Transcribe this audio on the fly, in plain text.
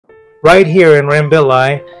Right here in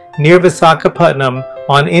Rambilli, near Visakhapatnam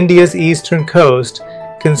on India's eastern coast,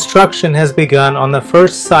 construction has begun on the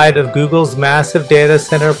first site of Google's massive data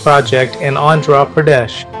center project in Andhra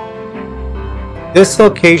Pradesh. This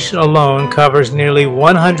location alone covers nearly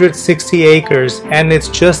 160 acres, and it's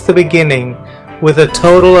just the beginning, with a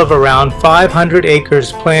total of around 500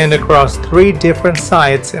 acres planned across 3 different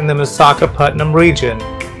sites in the Visakhapatnam region.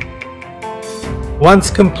 Once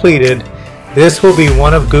completed, this will be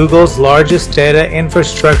one of Google's largest data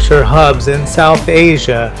infrastructure hubs in South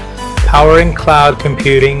Asia, powering cloud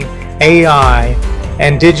computing, AI,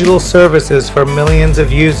 and digital services for millions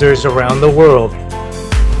of users around the world.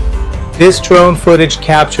 This drone footage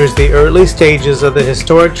captures the early stages of the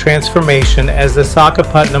historic transformation as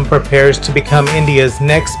Visakhapatnam prepares to become India's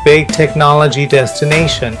next big technology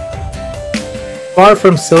destination. Far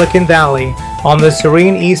from Silicon Valley, on the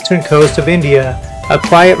serene eastern coast of India, a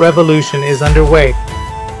quiet revolution is underway.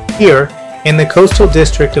 Here, in the coastal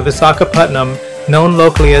district of Visakhapatnam, known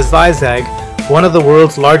locally as Vizag, one of the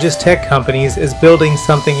world's largest tech companies is building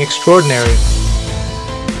something extraordinary.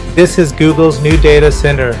 This is Google's new data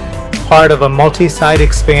center, part of a multi-site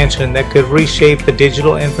expansion that could reshape the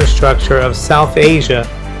digital infrastructure of South Asia.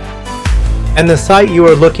 And the site you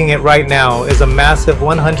are looking at right now is a massive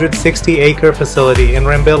 160-acre facility in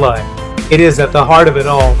Rambilli. It is at the heart of it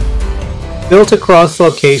all. Built across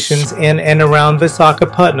locations in and around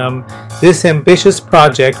Visakhapatnam, this ambitious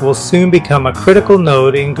project will soon become a critical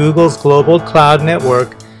node in Google's global cloud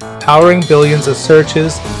network, powering billions of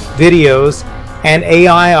searches, videos, and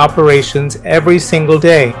AI operations every single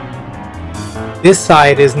day. This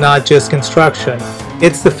site is not just construction,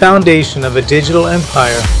 it's the foundation of a digital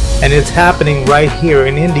empire, and it's happening right here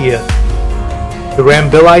in India. The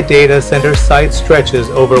Rambilli data center site stretches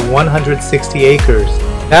over 160 acres.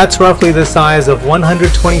 That's roughly the size of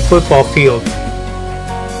 120 football fields.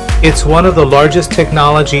 It's one of the largest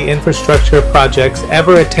technology infrastructure projects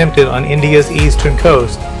ever attempted on India's eastern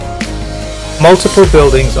coast. Multiple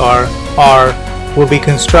buildings will be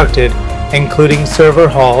constructed, including server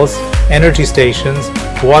halls, energy stations,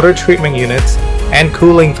 water treatment units, and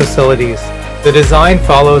cooling facilities. The design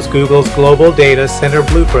follows Google's global data center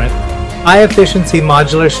blueprint, high-efficiency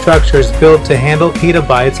modular structures built to handle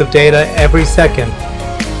petabytes of data every second.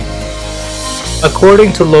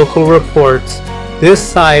 According to local reports, this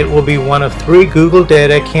site will be one of 3 Google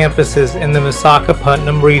data campuses in the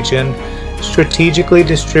Visakhapatnam region, strategically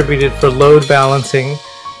distributed for load balancing,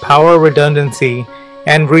 power redundancy,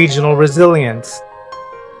 and regional resilience.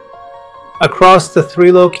 Across the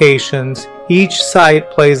 3 locations, each site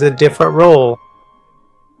plays a different role.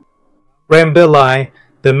 Rambilli,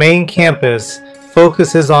 the main campus,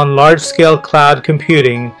 focuses on large-scale cloud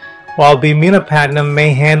computing, while Visakhapatnam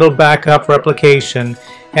may handle backup replication,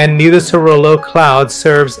 and Visakhapatnam Cloud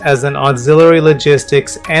serves as an auxiliary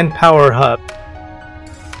logistics and power hub.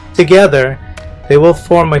 Together, they will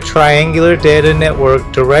form a triangular data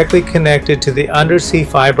network directly connected to the undersea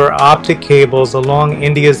fiber optic cables along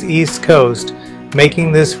India's east coast,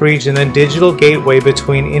 making this region a digital gateway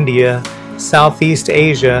between India, Southeast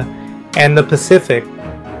Asia, and the Pacific.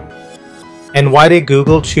 And why did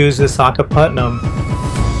Google choose Visakhapatnam?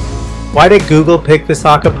 Why did Google pick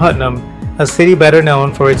Visakhapatnam, a city better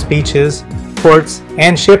known for its beaches, ports,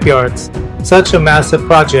 and shipyards? Such a massive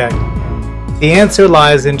project. The answer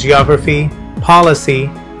lies in geography,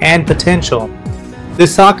 policy, and potential.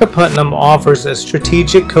 Visakhapatnam offers a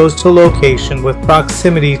strategic coastal location with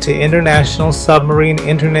proximity to international submarine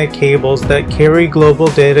internet cables that carry global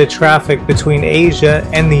data traffic between Asia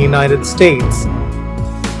and the United States.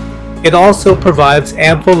 It also provides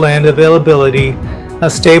ample land availability, a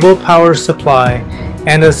stable power supply,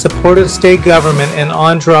 and a supportive state government in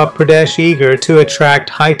Andhra Pradesh eager to attract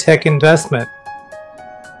high-tech investment.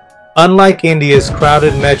 Unlike India's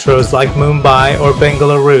crowded metros like Mumbai or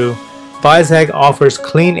Bengaluru, Vizag offers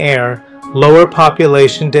clean air, lower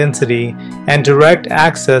population density, and direct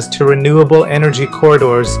access to renewable energy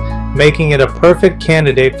corridors, making it a perfect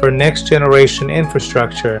candidate for next-generation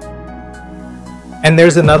infrastructure. And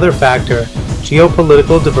there's another factor: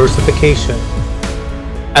 geopolitical diversification.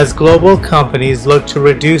 As global companies look to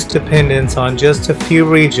reduce dependence on just a few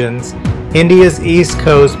regions, India's East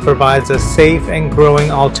Coast provides a safe and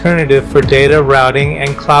growing alternative for data routing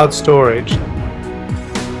and cloud storage.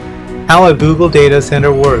 How a Google data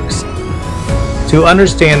center works. To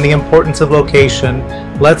understand the importance of location,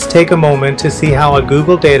 let's take a moment to see how a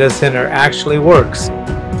Google data center actually works.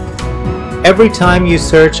 Every time you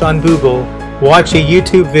search on Google, watch a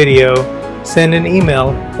YouTube video, send an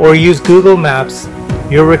email, or use Google Maps,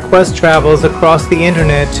 your request travels across the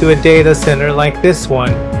internet to a data center like this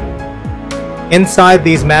one. Inside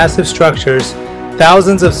these massive structures,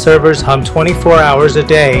 thousands of servers hum 24 hours a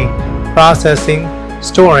day, processing,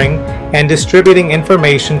 storing, and distributing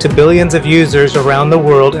information to billions of users around the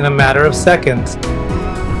world in a matter of seconds.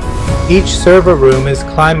 Each server room is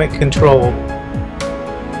climate controlled.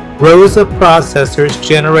 Rows of processors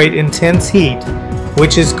generate intense heat,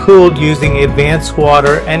 which is cooled using advanced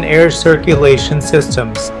water and air circulation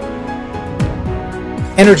systems.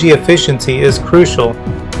 Energy efficiency is crucial.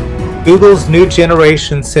 Google's new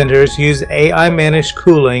generation centers use AI-managed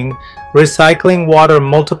cooling, recycling water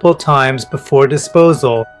multiple times before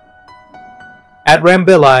disposal. At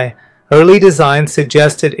Rambilli, early designs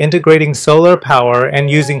suggested integrating solar power and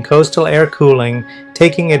using coastal air cooling,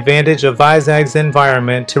 taking advantage of Vizag's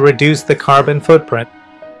environment to reduce the carbon footprint.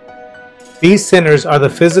 These centers are the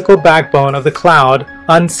physical backbone of the cloud,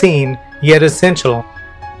 unseen yet essential.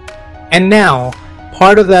 And now,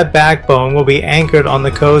 part of that backbone will be anchored on the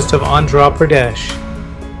coast of Andhra Pradesh.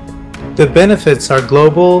 The benefits are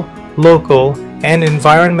global, local, and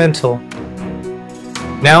environmental.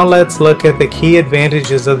 Now let's look at the key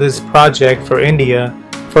advantages of this project for India,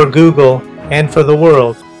 for Google, and for the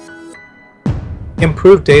world.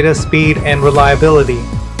 Improved data speed and reliability.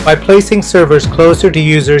 By placing servers closer to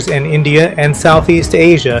users in India and Southeast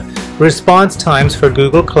Asia, response times for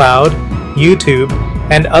Google Cloud, YouTube,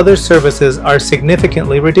 and other services are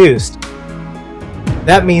significantly reduced.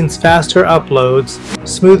 That means faster uploads,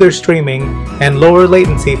 smoother streaming, and lower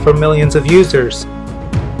latency for millions of users.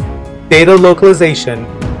 Data localization.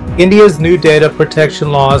 India's new data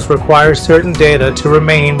protection laws require certain data to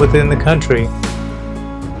remain within the country.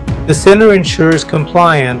 The center ensures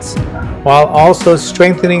compliance while also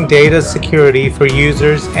strengthening data security for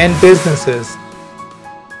users and businesses.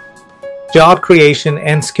 Job creation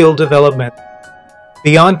and skill development.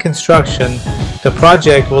 Beyond construction, the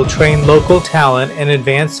project will train local talent in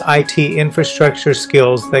advanced IT infrastructure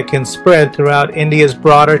skills that can spread throughout India's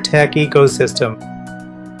broader tech ecosystem.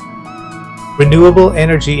 Renewable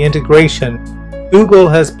energy integration. Google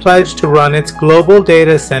has pledged to run its global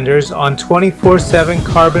data centers on 24/7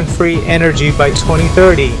 carbon-free energy by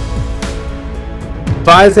 2030.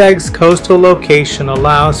 Vizag's coastal location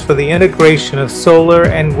allows for the integration of solar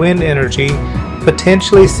and wind energy,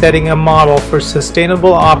 potentially setting a model for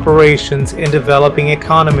sustainable operations in developing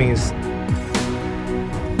economies.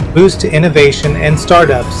 Boost to innovation and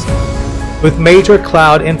startups. With major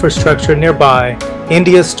cloud infrastructure nearby,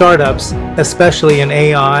 India's startups, especially in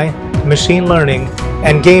AI, machine learning,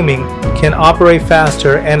 and gaming, can operate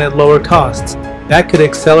faster and at lower costs. That could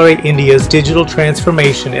accelerate India's digital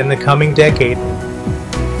transformation in the coming decade.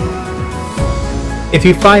 If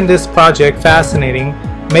you find this project fascinating,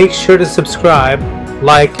 make sure to subscribe,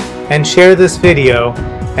 like, and share this video,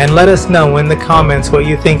 and let us know in the comments what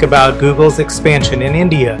you think about Google's expansion in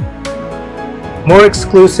India. More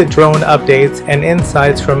exclusive drone updates and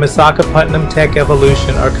insights from Visakhapatnam Tech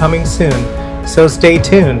Evolution are coming soon, so stay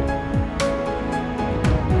tuned.